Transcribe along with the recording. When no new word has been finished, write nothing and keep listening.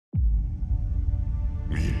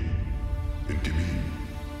مين؟ انت مين؟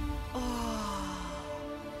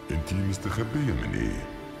 انت مستخبية من ايه؟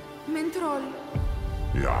 من ترول.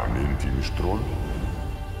 يعني انت مش ترول؟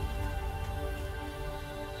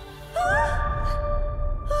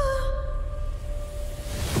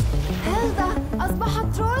 هيلدا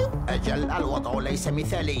أصبحت ترول؟ أجل، الوضع ليس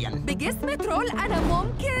مثاليا. بجسم ترول أنا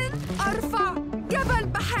ممكن أرفع جبل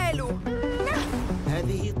بحاله.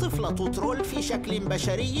 هذه طفلة ترول في شكل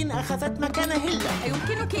بشري أخذت مكان هيلدا.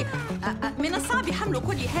 أيمكنك من الصعب حمل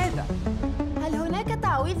كل هذا. هل هناك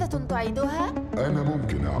تعويذة تعيدها؟ أنا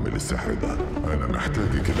ممكن أعمل السحر ده. أنا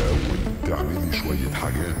محتاجك الأول تعملي شوية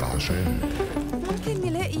حاجات عشان ممكن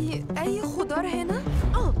نلاقي أي خضار هنا؟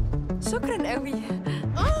 شكراً قوي.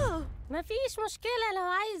 مفيش مشكلة لو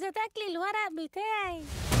عايزة تاكلي الورق بتاعي.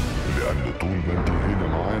 لأن طول ما انت هنا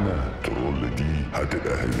معانا ترول دي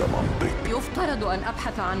هتبقى هي مامتك. يفترض أن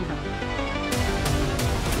أبحث عنها.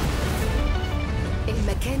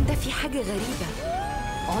 المكان ده فيه حاجة غريبة.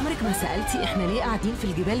 عمرك ما سألتي إحنا ليه قاعدين في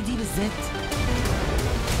الجبال دي بالذات؟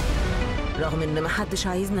 رغم إن محدش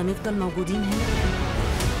عايزنا نفضل موجودين هنا.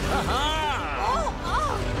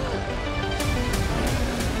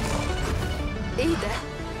 إيه ده؟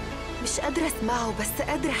 مش قادرة أسمعه بس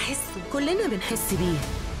قادرة أحسه. كلنا بنحس بيه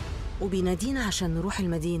وبينادينا عشان نروح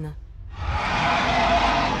المدينة.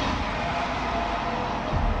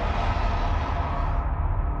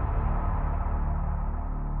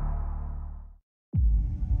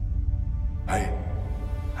 Hej,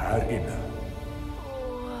 her inne.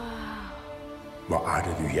 Hvad er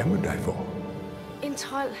det, du gjemmer dig for? En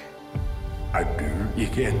trold. Er du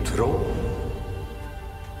ikke en troll?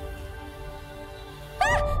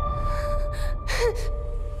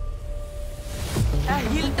 Er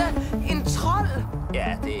Hilda en trold?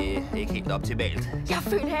 Ja, det er ikke helt optimalt. Jeg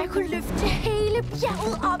føler, at jeg kunne løfte hele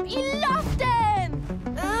bjerget op i luften!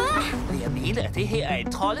 Jeg mener, at det her er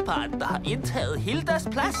et troldepar, der har indtaget Hildas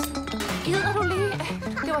plads. Gider du lige?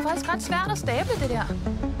 Det var faktisk ret svært at stable det der.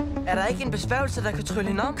 Er der ikke en besværgelse, der kan trylle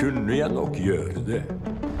hende om? Kunne jeg nok gøre det?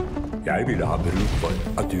 Jeg ville have brug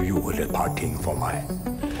for, at du gjorde et par ting for mig.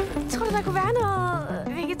 Tror du, der kunne være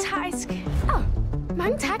noget vegetarisk?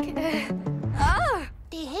 Mange tak.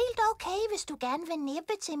 Det er helt okay, hvis du gerne vil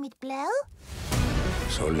nippe til mit blad.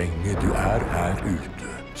 Så længe du er her ute,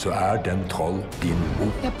 så er den trold din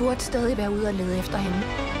mor. Jeg burde stadig være ude og lede efter hende.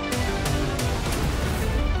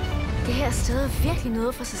 Det her sted er virkelig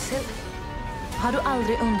noget for sig selv. Har du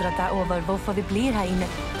aldrig undret dig over, hvorfor vi bliver herinde?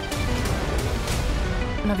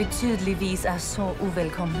 Når vi tydeligvis er så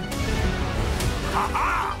uvelkomne.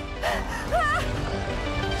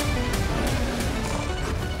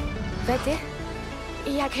 Hvad er det?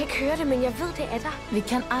 Jeg kan ikke høre det, men jeg ved, det er der. Vi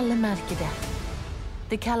kan alle mærke det.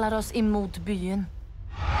 Det kalder os imod byen.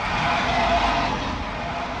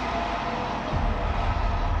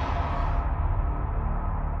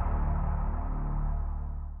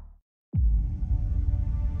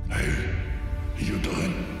 Hey, hier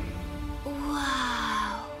drin.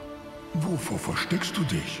 Wow. Wovor versteckst du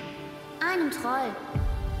dich? Einem Troll.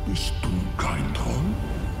 Bist du kein Troll?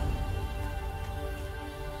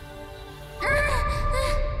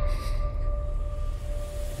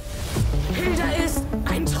 Hilda ist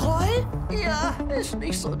ein Troll? Ja, ist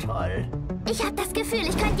nicht so toll. Ich habe das Gefühl,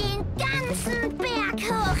 ich könnte den ganzen Berg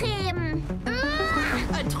hochheben.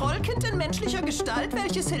 Ein Trollkind in menschlicher Gestalt,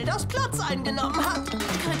 welches Hildas Platz eingenommen hat.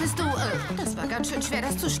 Könntest du, das war ganz schön schwer,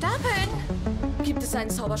 das zu stapeln. Gibt es einen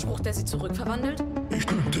Zauberspruch, der sie zurückverwandelt? Ich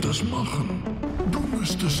könnte das machen. Du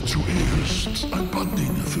müsstest zuerst ein paar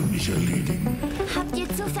Dinge für mich erledigen. Habt ihr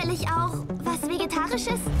zufällig auch was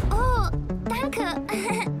Vegetarisches? Oh, danke.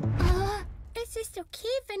 Es ist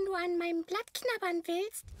okay, wenn du an meinem Blatt knabbern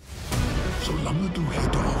willst. Solange du hier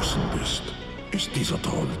draußen bist, ist dieser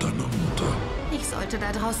Troll deine Mutter. Ich sollte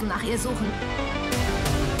da draußen nach ihr suchen.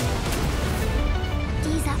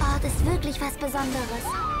 Dieser Ort ist wirklich was Besonderes.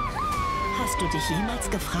 Hast du dich jemals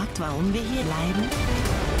gefragt, warum wir hier bleiben?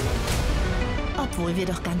 Obwohl wir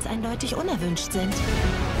doch ganz eindeutig unerwünscht sind.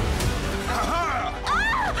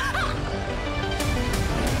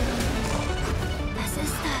 Was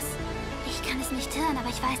ist das? Ich kann es nicht hören, aber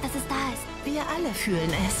ich weiß, dass es da ist. Wir alle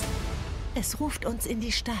fühlen es. Es ruft uns in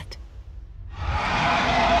die Stadt.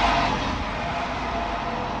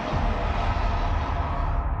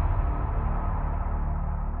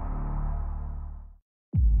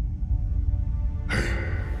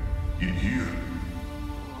 In here.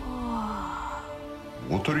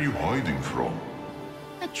 What are you hiding from?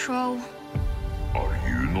 A troll. Are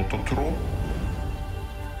you not a troll?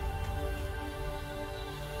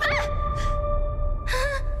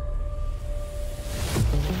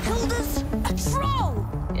 Hilda's a troll!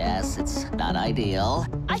 Yes, it's not not ideal.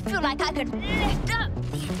 I feel like I could lift up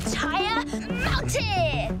the entire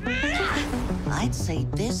mountain! I'd say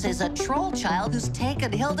this is a troll child who's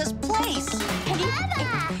taken Hilda's place. Can you...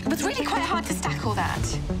 It was really quite hard to stack all that.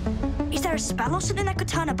 Is there a spell or something that could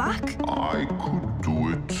turn her back? I could do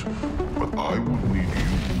it, but I would need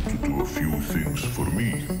you to do a few things for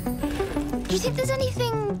me. Do you think there's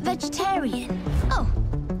anything vegetarian? Oh,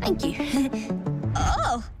 thank you.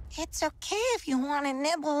 Oh! It's okay if you want to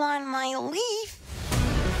nibble on my leaf.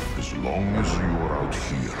 As long as you're out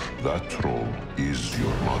here, that troll is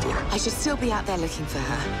your mother. I should still be out there looking for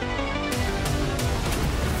her.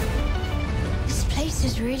 This place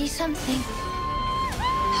is really something.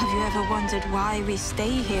 Have you ever wondered why we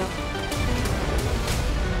stay here?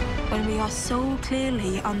 When we are so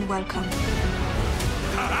clearly unwelcome.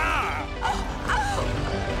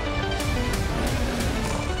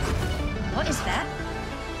 What is that?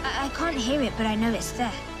 I can't hear it, but I know it's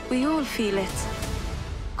there. We all feel it.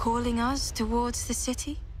 Calling us towards the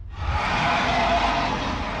city?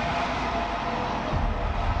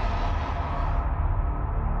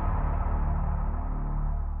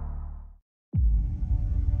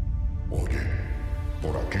 Oye,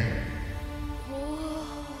 por aquí.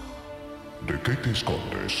 ¿De qué te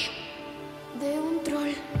escondes? De un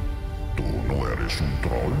troll. ¿Tú no eres un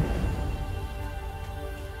troll?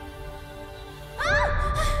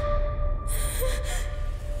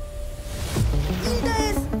 ¿Hilda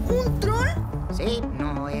es un troll? Sí,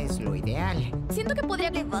 no es lo ideal. Siento que podría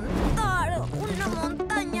levantar una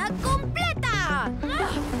montaña completa.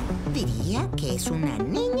 Diría que es una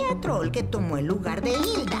niña troll que tomó el lugar de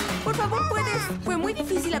Hilda. Por favor, ¿puedes? Fue muy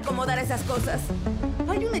difícil acomodar esas cosas.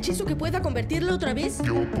 ¿Hay un hechizo que pueda convertirla otra vez?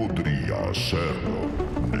 Yo podría hacerlo.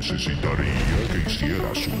 Necesitaría que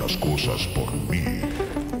hicieras unas cosas por mí.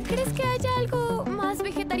 ¿Crees que haya algo más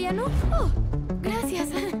vegetariano? Oh, gracias.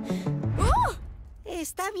 Oh.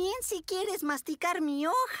 Está bien si quieres masticar mi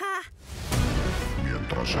hoja.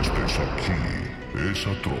 Mientras estés aquí,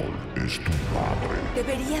 esa troll es tu madre.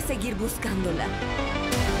 Deberías seguir buscándola.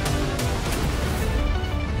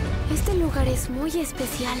 Este lugar es muy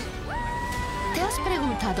especial. ¿Te has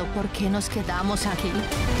preguntado por qué nos quedamos aquí?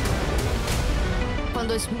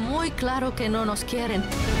 Cuando es muy claro que no nos quieren.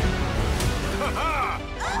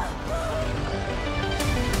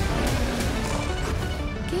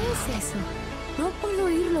 ¿Qué es eso? No puedo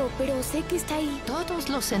oírlo, pero sé que está ahí. Todos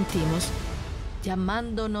lo sentimos,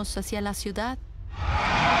 llamándonos hacia la ciudad.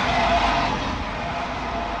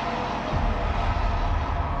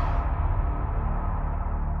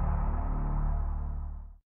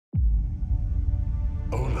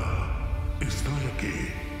 Hola, estoy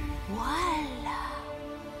aquí. ¡Wala!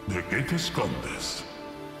 ¿De qué te escondes?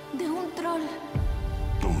 De un troll.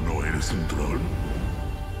 ¿Tú no eres un troll?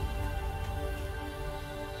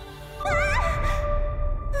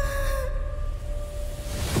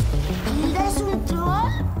 ¿Hilda es un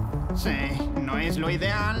troll? Sí, no es lo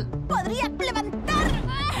ideal. ¡Podría levantar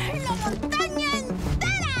la montaña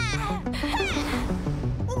entera!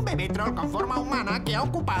 Un bebé troll con forma humana que ha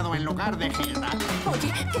ocupado el lugar de Hilda.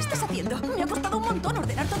 Oye, ¿qué estás haciendo? Me ha costado un montón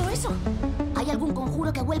ordenar todo eso. ¿Hay algún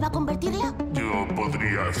conjuro que vuelva a convertirla? Yo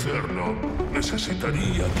podría hacerlo.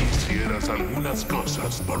 Necesitaría que hicieras algunas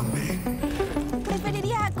cosas por mí.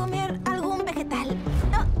 Preferiría comer algún vegetal.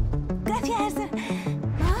 Oh, gracias.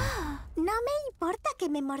 No me importa que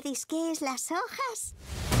me mordisquees las hojas.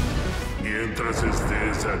 Mientras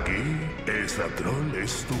estés aquí, esa troll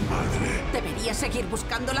es tu madre. Deberías seguir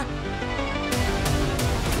buscándola.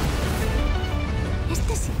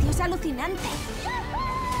 Este sitio es alucinante.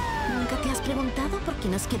 ¿Nunca te has preguntado por qué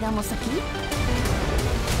nos quedamos aquí?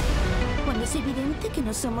 Cuando es evidente que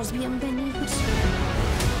no somos bienvenidos.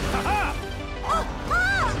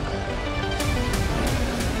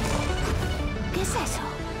 ¿Qué es eso?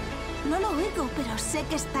 No lo oigo, pero sé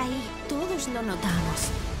que está ahí. Todos lo notamos,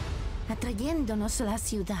 atrayéndonos a la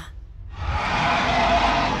ciudad.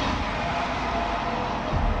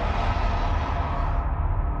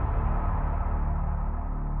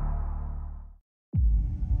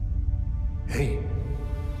 Hei,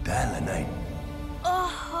 täällä näin.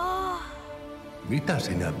 Oho! Mitä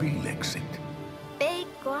sinä piileksit?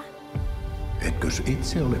 Peikkoa. Etkös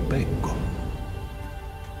itse ole Pekko?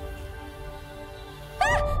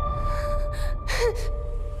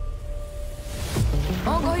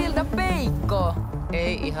 Onko Hilda peikko?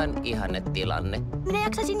 Ei ihan ihannetilanne. Minä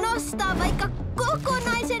jaksaisin nostaa vaikka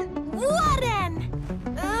kokonaisen vuoren!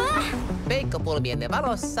 Peikkopulmienne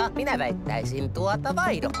valossa minä väittäisin tuota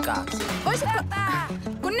vaihdokkaaksi. Voisitko...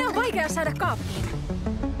 Kun ne on vaikea saada kaappiin.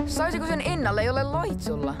 Saisiko sen Innalle, jolle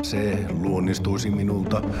loitsulla? Se luonnistuisi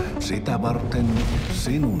minulta sitä varten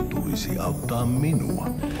sinun tuilla. voisi auttaa minua.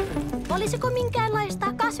 Olisiko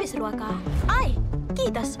minkäänlaista kasvisruokaa? Ai,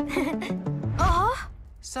 kiitos. Oho.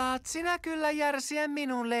 Saat sinä kyllä järsiä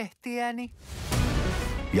minun lehtiäni.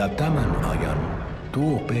 Ja tämän ajan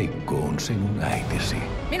tuo peikko on sinun äitisi.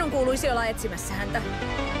 Minun kuuluisi olla etsimässä häntä.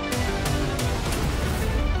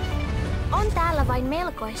 On täällä vain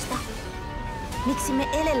melkoista. Miksi me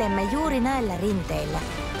elelemme juuri näillä rinteillä?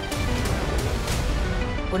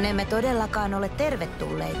 Kun emme todellakaan ole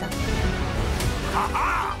tervetulleita.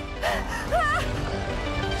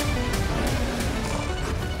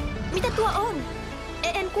 Mitä tuo on?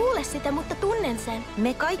 En kuule sitä, mutta tunnen sen.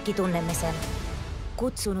 Me kaikki tunnemme sen.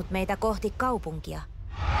 Kutsunut meitä kohti kaupunkia.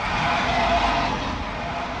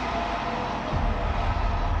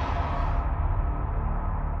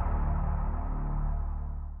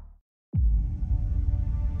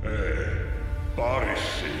 Par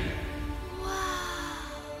ici.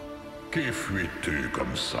 Qui fuis-tu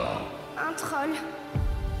comme ça? Un troll.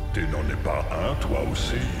 Tu n'en es pas un, toi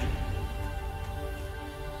aussi?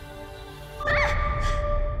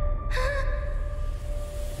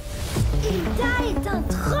 Hilda est un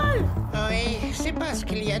troll! Oui, c'est pas ce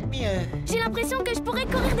qu'il y a de mieux. J'ai l'impression que je pourrais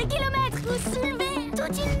courir des kilomètres ou soulever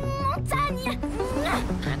toute une montagne.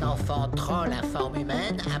 Un enfant troll à forme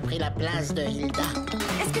humaine a pris la place de Hilda.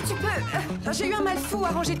 Est-ce que tu peux... J'ai eu un mal fou à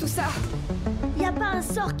ranger tout ça. Y a pas un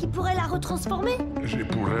sort qui pourrait la retransformer? Je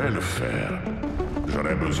pourrais le faire.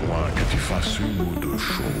 J'aurais besoin que tu fasses une ou deux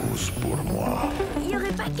choses pour moi. Y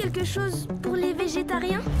aurait pas quelque chose pour les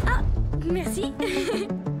végétariens? Ah, merci.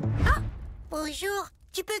 Bonjour,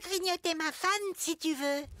 tu peux grignoter ma fan si tu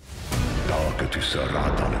veux. Tant que tu seras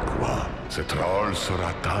dans le coin, ce troll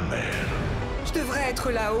sera ta mère. Je devrais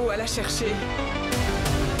être là-haut à la chercher.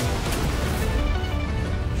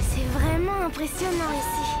 C'est vraiment impressionnant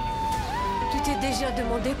ici. Tu t'es déjà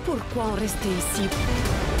demandé pourquoi on restait ici,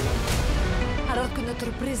 alors que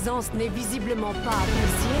notre présence n'est visiblement pas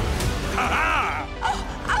appréciée?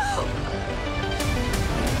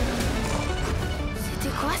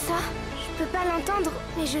 C'était quoi ça? Je peux pas l'entendre,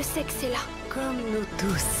 mais je sais que c'est là. Comme nous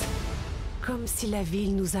tous. Comme si la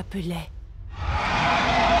ville nous appelait.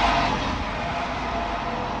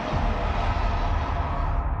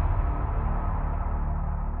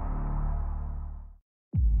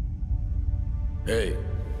 Hei,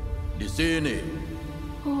 di sini.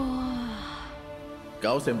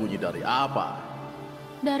 Kau sembunyi dari apa?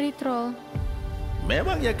 Dari troll.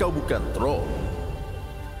 Memangnya kau bukan troll?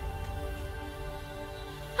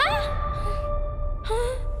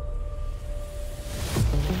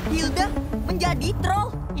 Hilda menjadi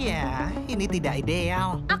troll? Ya, ini tidak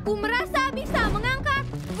ideal. Aku merasa bisa mengangkat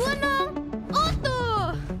gunung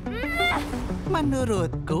utuh.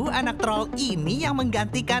 Menurutku, anak troll ini yang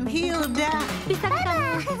menggantikan Hilda. Bisakah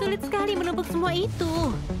kamu? Sulit sekali menumbuk semua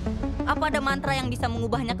itu. Apa ada mantra yang bisa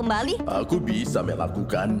mengubahnya kembali? Aku bisa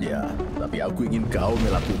melakukannya, tapi aku ingin kau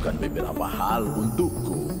melakukan beberapa hal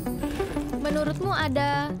untukku. Menurutmu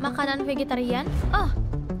ada makanan vegetarian? Oh,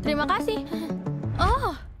 terima kasih.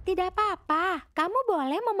 Oh, Tidak apa-apa, kamu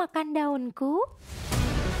boleh memakan daunku?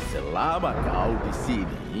 Selama kau di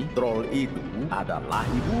sini, troll itu adalah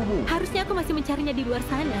ibumu. Harusnya aku masih mencarinya di luar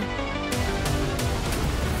sana.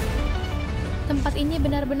 Tempat ini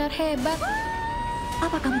benar-benar hebat.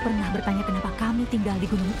 Apa kamu pernah bertanya kenapa kami tinggal di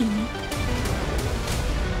gunung ini?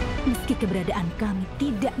 Meski keberadaan kami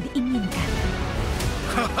tidak diinginkan.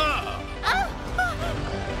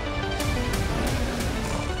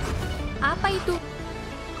 Apa itu?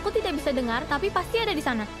 Aku tidak bisa dengar, tapi pasti ada di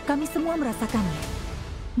sana. Kami semua merasakannya.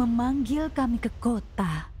 Memanggil kami ke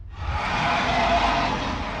kota.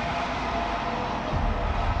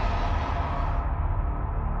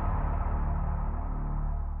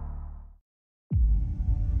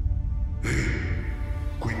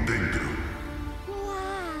 Qui dentro.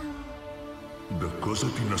 Da cosa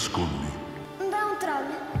ti nascondi? Da un troll.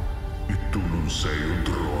 E tu non sei un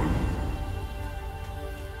troll.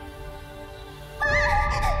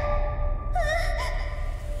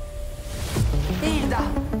 Hilda,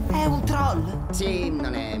 è un troll? Sì,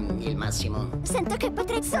 non è il massimo. Sento che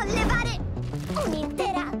potrei sollevare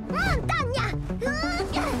un'intera montagna.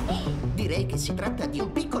 Direi che si tratta di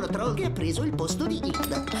un piccolo troll che ha preso il posto di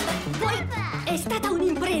Hilda. Poi è stata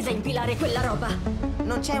un'impresa impilare quella roba.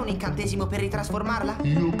 Non c'è un incantesimo per ritrasformarla?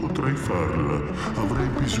 Io potrei farla. Avrei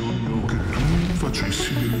bisogno che tu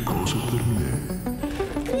facessi delle cose per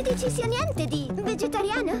me. Credi ci sia niente di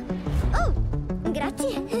vegetariano? Oh,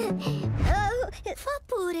 grazie. Fa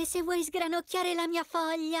pure se vuoi sgranocchiare la mia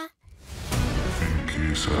foglia.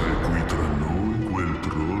 Finché sarai qui tra noi, quel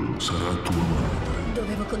troll sarà tua madre.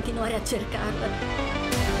 Dovevo continuare a cercarla.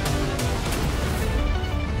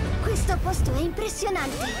 posto è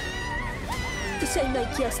impressionante. Ti sei mai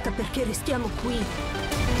chiesta perché restiamo qui?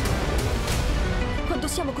 Quando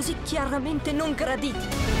siamo così chiaramente non graditi?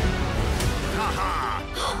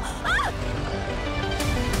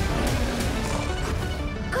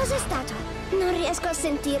 Cos'è stato? Non riesco a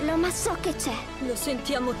sentirlo, ma so che c'è. Lo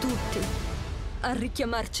sentiamo tutti. A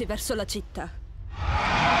richiamarci verso la città.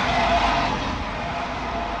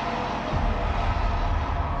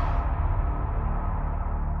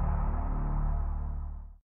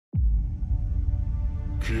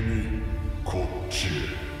 Kimi, こっちへ。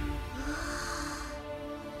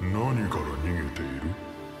何から逃げている？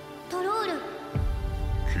トロール。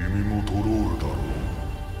君もトロールだろう。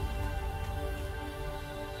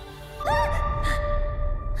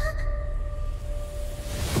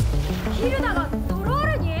ヒルダがトロ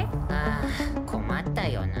ールに？ああ、困った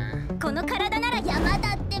よな。この体なら山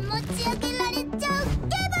だって持ち上げられちゃう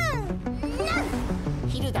気分。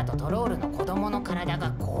ヒルダとトロールの子供の体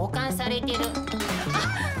が交換されてる。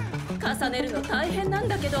重ねるの大変なん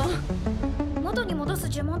だけど。元に戻す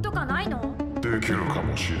呪文とかないの？できるか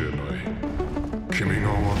もしれない。君が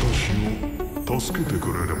私を助けて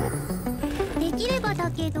くれれば。できれば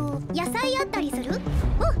だけど、野菜あったりする？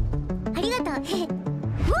お、ありがとう。葉っ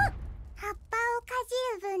ぱをかじ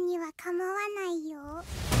る分には構わないよ。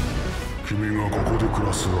君がここで暮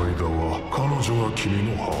らす間は彼女が君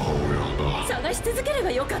の母親だ。探し続けれ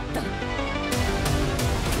ばよかった。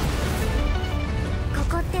こ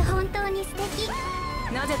こって本当に素敵。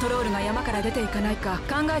なぜトロールが山から出ていかないか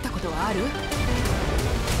考えたことはある？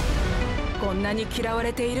こんなに嫌わ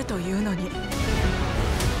れているというのに。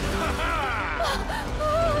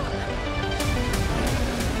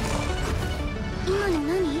今の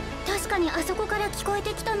何？確かにあそこから聞こえて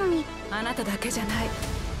きたのに。あなただけじゃない。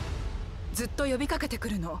ずっと呼びかけてく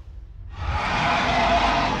るの。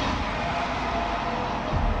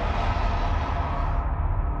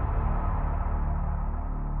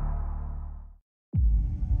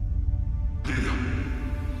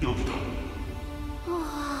여기다.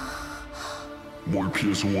 뭘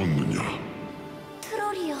피해서 왔느냐?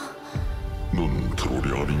 트롤이요. 넌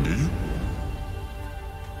트롤이 아닌 게요?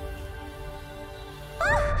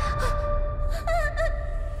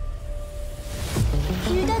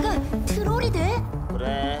 길다가 트롤이 돼?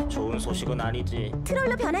 그래, 좋은 소식은 아니지.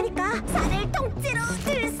 트롤로 변하니까 산을 통째로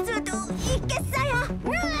들 수도 있겠어요.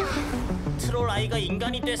 트롤 아이가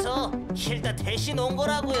인간이 돼서 힐다 대신 온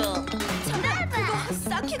거라고요. 정말 그거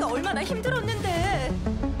쌓기가 얼마나 힘들었는데.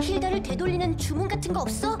 힐다를 되돌리는 주문 같은 거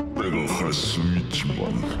없어? 내가 할 수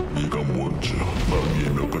있지만 네가 먼저 날 위해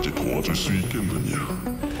몇 가지 도와줄 수 있겠느냐?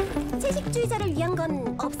 채식주의자를 위한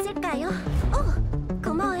건 없을까요?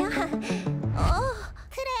 고마워요.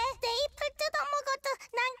 그래, 내 잎을 뜯어먹어도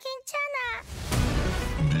난 괜찮아.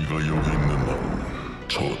 네가 여기 있는 한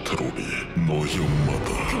저 트롤이 너희 엄마다.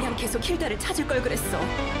 그냥 계속 힐다를 찾을 걸 그랬어.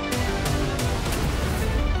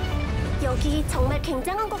 여기 정말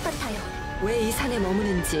굉장한 것 같아요. 왜 이 산에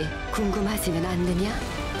머무는지 궁금하지는 않느냐?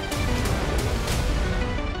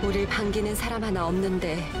 우릴 반기는 사람 하나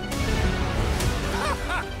없는데.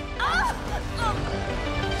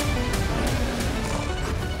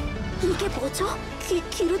 이게 뭐죠?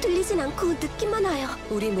 귀로 들리진 않고 느낌만 와요.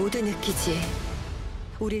 우리 모두 느끼지.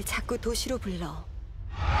 우릴 자꾸 도시로 불러.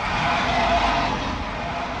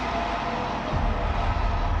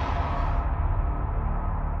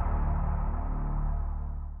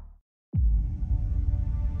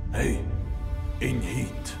 Hei, inn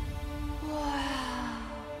hit.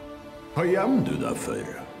 Hva gjemmer du deg for?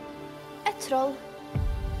 Et troll.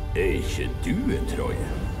 Er ikke du et troll?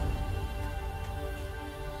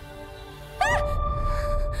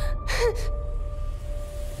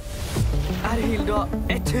 Hilda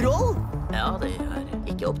et troll? Ja, det er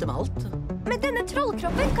ikke optimalt. Med denne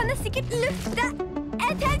trollkroppen kan jeg sikkert lufte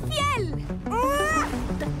et helt fjell!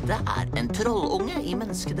 Dette er en trollunge i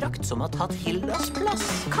menneskedrakt som har tatt Hildas plass.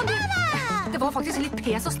 Kan du... Det var faktisk litt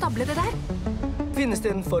pes å stable det der. Finnes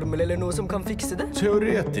det en formel eller noe som kan fikse det?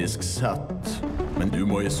 Teoretisk sett. Men du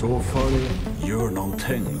må i så fall gjøre noen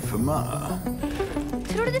ting for meg.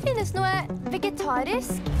 Tror du det finnes noe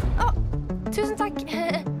vegetarisk? Tusen takk.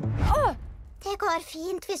 Det går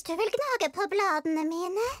fint hvis du vil gnage på bladene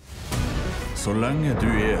mine. Så lenge du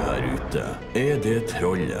er her ute, er det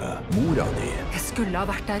trollet mora di. Jeg skulle ha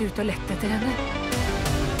vært der ute og lett etter henne.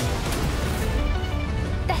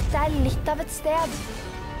 Dette er litt av et sted.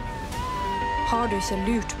 Har du ikke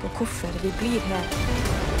lurt på hvorfor vi blir her?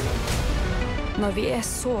 Når vi er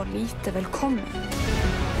så lite velkommen.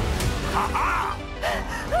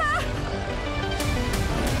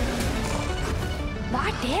 Hva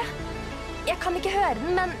er det? Jeg kan ikke høre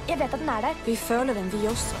den, men jeg vet at den er der. Vi føler den vi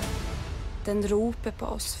også. Den roper på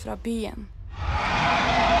oss fra byen.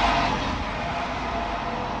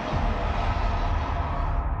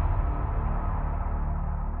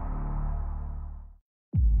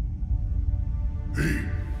 Hé,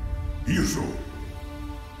 hier zo.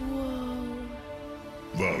 Wow.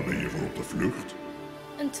 Waar ben je voor op de vlucht?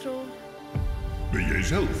 Een troll. Ben jij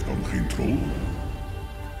zelf dan geen troll?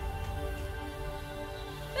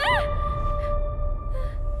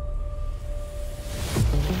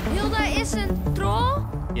 Hilda is een troll?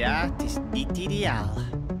 Ja, het is niet ideaal.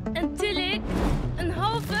 En Tillik een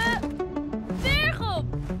halve dwergop.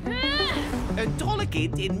 Een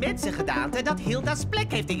trollenkind in mensengedaante dat Hilda's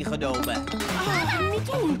plek heeft ingenomen.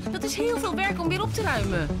 Niet doen. Dat is heel veel werk om weer op te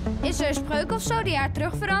ruimen. Is er een spreuk of zo die haar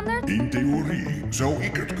terug verandert? In theorie zou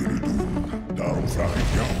ik het kunnen doen. Daarom vraag ik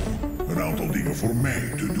jou een aantal dingen voor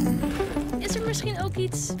mij te doen. Is er misschien ook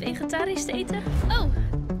iets vegetarisch te eten? Oh,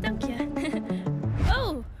 dank je.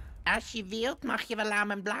 Oh. Als je wilt, mag je wel aan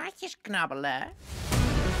mijn blaadjes knabbelen.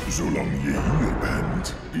 Zolang je hier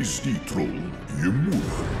bent, is die troll je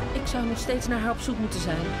moeder. Ik zou nog steeds naar haar op zoek moeten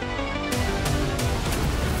zijn.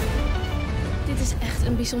 Dit is echt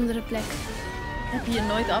een bijzondere plek. Heb je je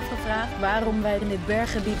nooit afgevraagd waarom wij in dit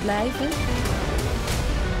berggebied blijven?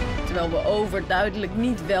 Terwijl we overduidelijk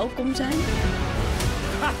niet welkom zijn?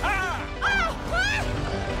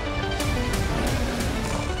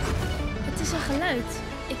 Het is een geluid.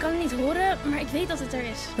 Ik kan het niet horen, maar ik weet dat het er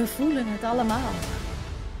is. We voelen het allemaal.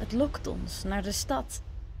 Het lokt ons naar de stad.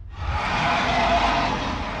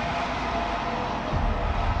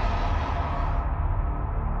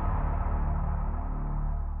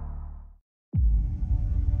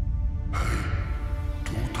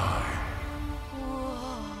 Tutaj.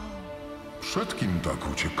 Przed kim tak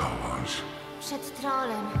uciekałaś? Przed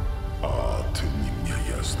trolem. A ty nim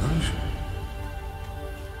nie jesteś?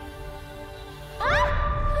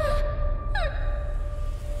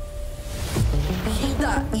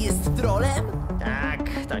 Hilda jest trolem? Tak,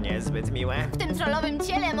 to niezbyt miłe. W tym trollowym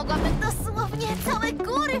ciele mogłabym dosłownie całe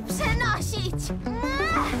góry przenosić.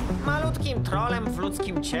 Malutkim trolem w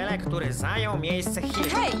ludzkim ciele, który zajął miejsce Hildy.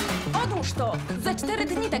 Hej, odłóż to! Za 4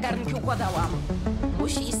 dni te garnki układałam.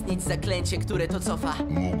 Musi istnieć zaklęcie, które to cofa.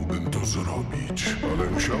 Mógłbym to zrobić, ale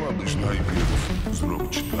musiałabyś najpierw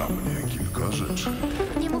zrobić dla mnie kilka rzeczy.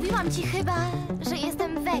 Nie mówiłam ci chyba, że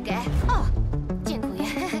jestem wege. O, dziękuję.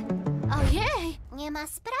 Ojej! Nie ma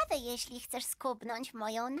sprawy, jeśli chcesz skubnąć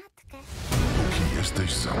moją natkę. Póki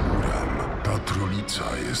jesteś za murem, ta trolica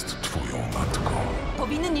jest twoją matką.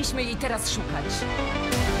 Powinniśmy jej teraz szukać.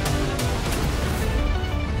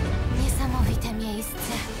 Niesamowite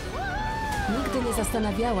miejsce. Nigdy nie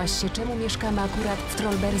zastanawiałaś się, czemu mieszkamy akurat w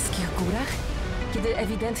trollberskich górach? Kiedy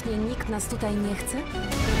ewidentnie nikt nas tutaj nie chce?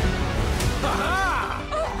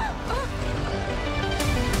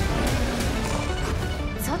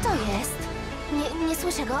 Co to jest? Nie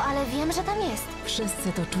słyszę go, ale wiem, że tam jest.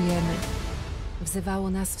 Wszyscy to czujemy. Wzywało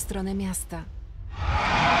nas w stronę miasta.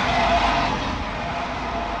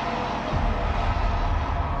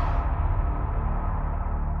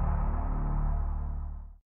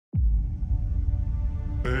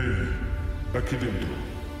 Ei, aqui dentro.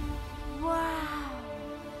 Uau!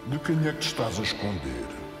 De quem é que estás a esconder?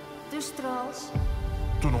 Dos trolls.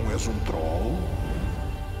 Tu não és troll?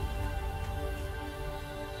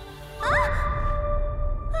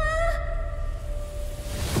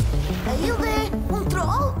 Hilda,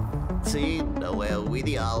 troll? Sim, não é o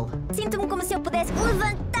ideal. Sinto-me como se eu pudesse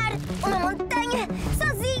levantar uma montanha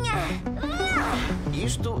sozinha.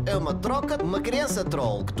 Isto é uma troca de uma criança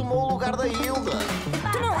troll que tomou o lugar da Hilda.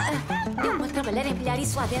 Tu não... Deu-me a trabalhar em pilhar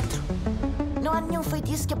isso lá dentro. Não há nenhum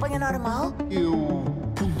feitiço que apanha normal? Eu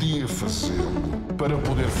podia fazê-lo. Para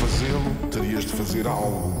poder fazê-lo, terias de fazer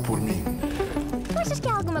algo por mim. Tu achas que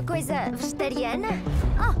há alguma coisa vegetariana?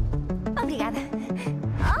 Oh, obrigada.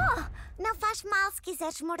 Oh, não faz mal se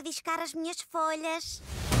quiseres mordiscar as minhas folhas.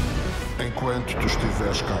 Enquanto tu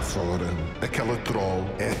estiveres cá fora, aquela troll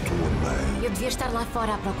é tua mãe. Eu devia estar lá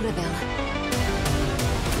fora à procura dela.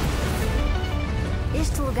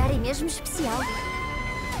 Este lugar é mesmo especial.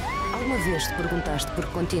 Alguma vez te perguntaste por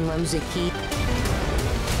que continuamos aqui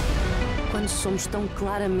quando somos tão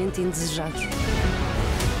claramente indesejados?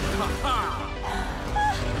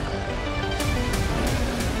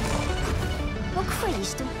 O que foi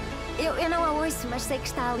isto? Eu não a ouço, mas sei que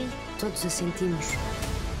está ali. Todos a sentimos.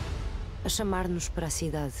 A chamar-nos para a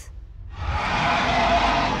cidade.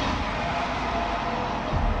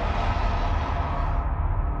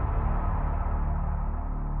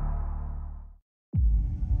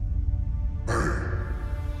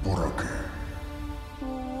 Por aqui.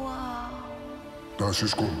 Uau! Está se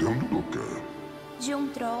escondendo do quê? De um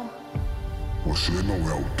troll. Você não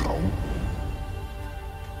é o troll?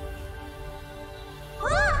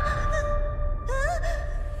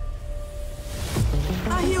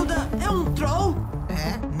 A Hilda é um troll?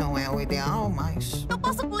 É, não é o ideal, mas... Eu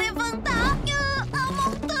posso levantar a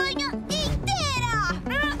montanha inteira!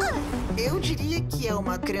 Eu diria que é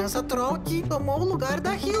uma criança troll que tomou o lugar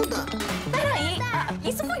da Hilda. Peraí,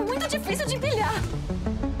 isso foi muito difícil de empilhar.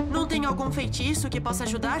 Não tem algum feitiço que possa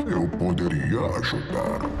ajudar? Eu poderia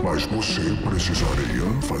ajudar, mas você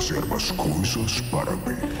precisaria fazer umas coisas para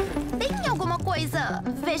mim. Tem alguma coisa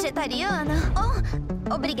vegetariana?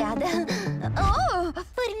 Oh, obrigada. Oh,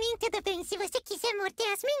 por mim tudo bem se você quiser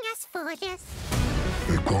morder as minhas folhas.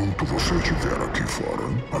 Enquanto você estiver aqui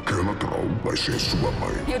fora, aquela troll vai ser sua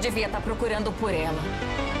mãe. Eu devia estar procurando por ela.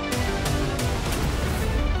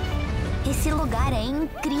 Esse lugar é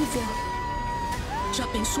incrível. Já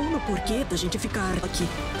pensou no porquê da gente ficar aqui?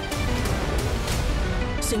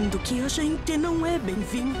 Sendo que a gente não é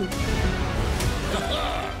bem-vindo.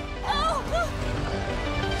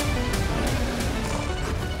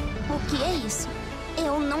 O que é isso?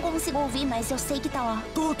 Eu não consigo ouvir, mas eu sei que tá lá.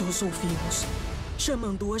 Todos ouvimos,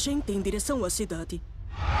 chamando a gente em direção à cidade.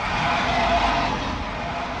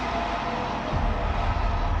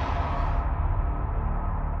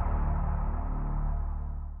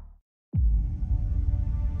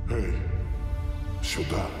 Эй,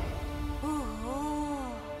 сюда.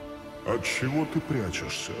 От чего ты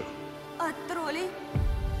прячешься? От троллей.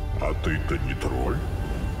 А ты-то не тролль?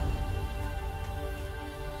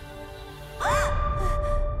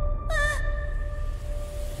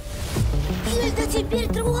 Hilda теперь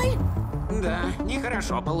тролль? Да,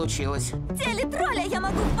 нехорошо получилось. В теле тролля я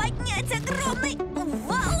могу поднять огромный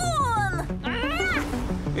валун!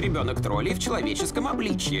 Ребенок троллей в человеческом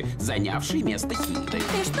обличье, занявший место Хильды.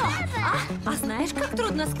 Ты что? А знаешь, как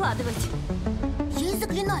трудно складывать? Есть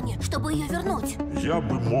заклинание, чтобы ее вернуть. Я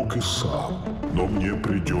бы мог и сам, но мне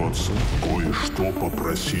придется кое-что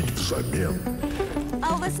попросить взамен.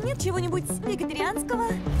 А у вас нет чего-нибудь вегетарианского?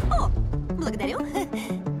 О, благодарю.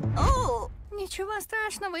 О, ничего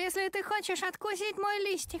страшного, если ты хочешь откусить мой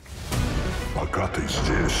листик. Пока ты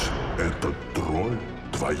здесь, этот тролль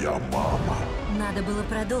твоя мама. Надо было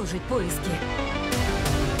продолжить поиски.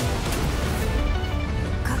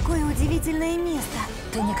 какое удивительное место.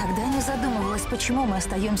 Ты никогда не задумывалась, почему мы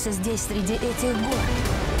остаемся здесь, среди этих гор?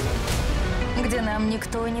 Где нам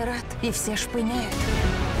никто не рад, и все шпыняют.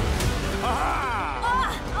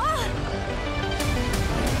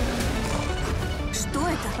 Что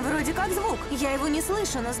это? Вроде как звук. Я его не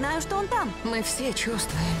слышу, но знаю, что он там. Мы все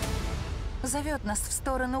чувствуем. Зовет нас в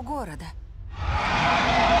сторону города.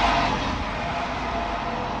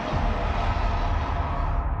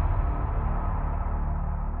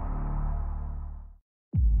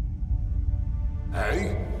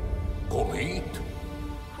 Hej, kom hit.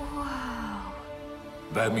 Wow.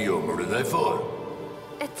 Vem gömmer du dig för?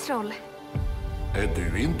 Ett troll. Är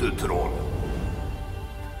du inte troll?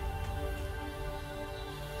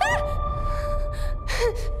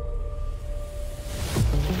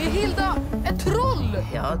 Är Hilda ett troll?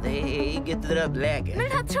 Ja, det är inget drömläge. Med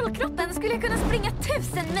den här trollkroppen skulle jag kunna springa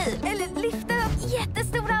 1000 mil eller lyfta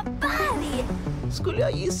jättestora berg. Skulle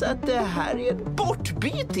jag gissa att det här är en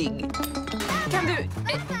bortbyting? Kan du...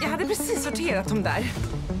 Jag hade precis sorterat dem där.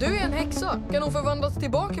 Du är en häxa. Kan hon förvandlas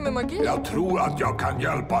tillbaka med magi? Jag tror att jag kan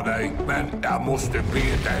hjälpa dig, men jag måste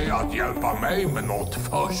be dig att hjälpa mig med något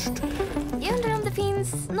först. Jag undrar om det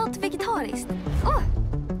finns något vegetariskt.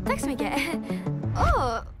 Tack så mycket.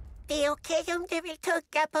 Det är okej om du vill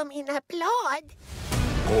tugga på mina blad.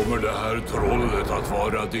 Kommer det här trollet att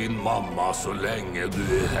vara din mamma så länge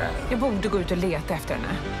du är här? Jag borde gå ut och leta efter henne.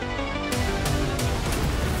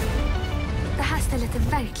 Det här stället är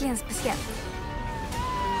verkligen speciellt.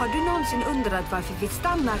 Har du någonsin undrat varför vi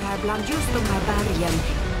stannar här bland just de här bergen?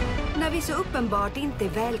 När vi så uppenbart inte är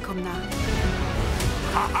välkomna.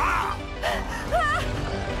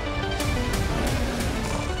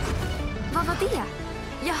 Vad var det?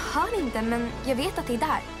 Jag hör inte, men jag vet att det är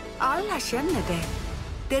där. Alla känner det.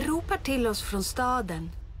 Det ropar till oss från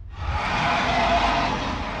staden.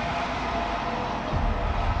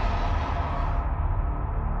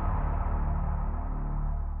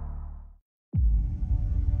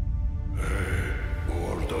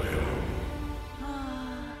 Oradayım.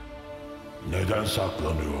 Neden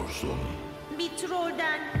saklanıyorsun? Bir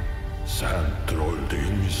trollden. Sen troll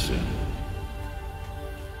değil misin?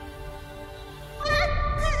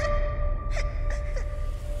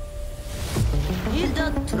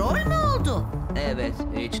 Hilda troll mü oldu? Evet,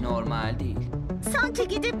 hiç normal değil. Sanki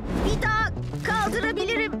gidip bir daha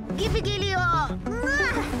kaldırabilirim gibi geliyor.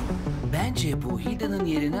 Bence Bence bu Hilda'nın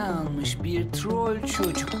yerine almış bir troll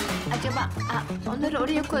çocuk. Acaba onları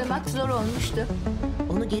oraya koymak zor olmuştu.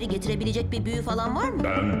 Onu geri getirebilecek bir büyü falan var mı?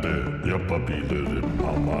 Ben de yapabilirim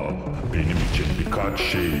ama benim için birkaç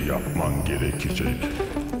şey yapman gerekecek.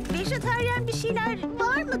 Vejetaryen bir şeyler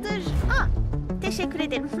var mıdır? Teşekkür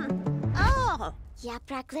ederim.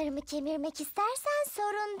 Yapraklarımı kemirmek istersen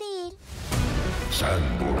sorun değil. Sen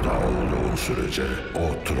burada olduğun sürece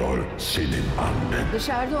o troll senin annen.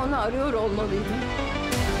 Dışarıda onu arıyor olmalıydım.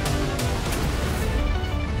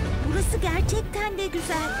 Burası gerçekten de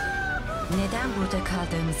güzel. Neden burada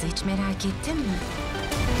kaldığımızı hiç merak ettin mi?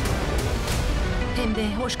 Hem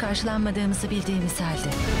de hoş karşılanmadığımızı bildiğimiz halde.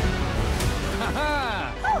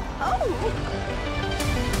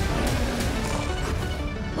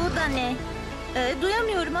 Bu da ne?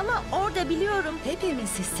 Duyamıyorum ama orada biliyorum.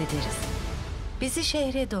 Hepimiz hissederiz. Bizi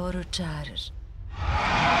şehre doğru çağırır.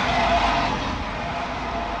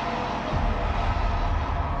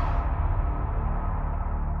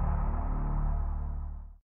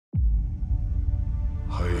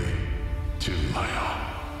 Hey， 进来呀！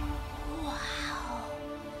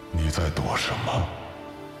你在躲什么？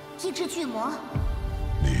一只巨魔。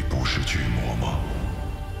你不是巨魔吗？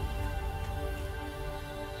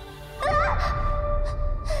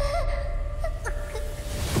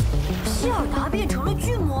希尔达变成了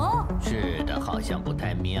巨魔。是的，好像不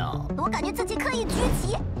太妙。我感觉自己可以举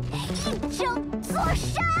起一整座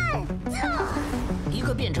山。一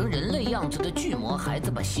个变成人类样子的巨魔孩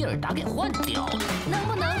子把希尔达给换掉了。能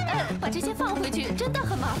不能把这些放回去？真的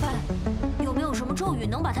很麻烦。有没有什么咒语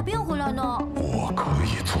能把它变回来呢？我可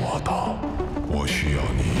以做到。我需要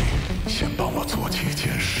你先帮我做几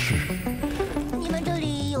件事。你们这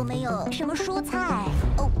里有没有什么蔬菜？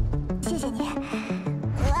谢谢你。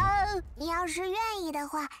你要是愿意的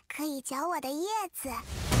话，可以嚼我的叶子。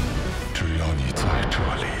只要你在这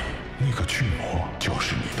里，那个巨魔就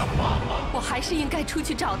是你的妈妈。我还是应该出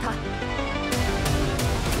去找他。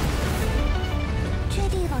这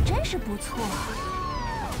地方真是不错。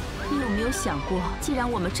你有没有想过，既然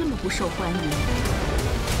我们这么不受欢迎，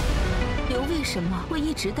刘为什么会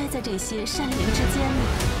一直待在这些山林之间呢？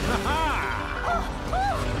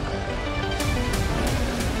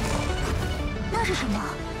那是什么？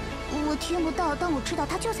我听不到，但我知道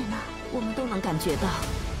它就在那儿。我们都能感觉到，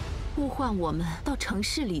呼唤我们到城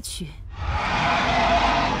市里去。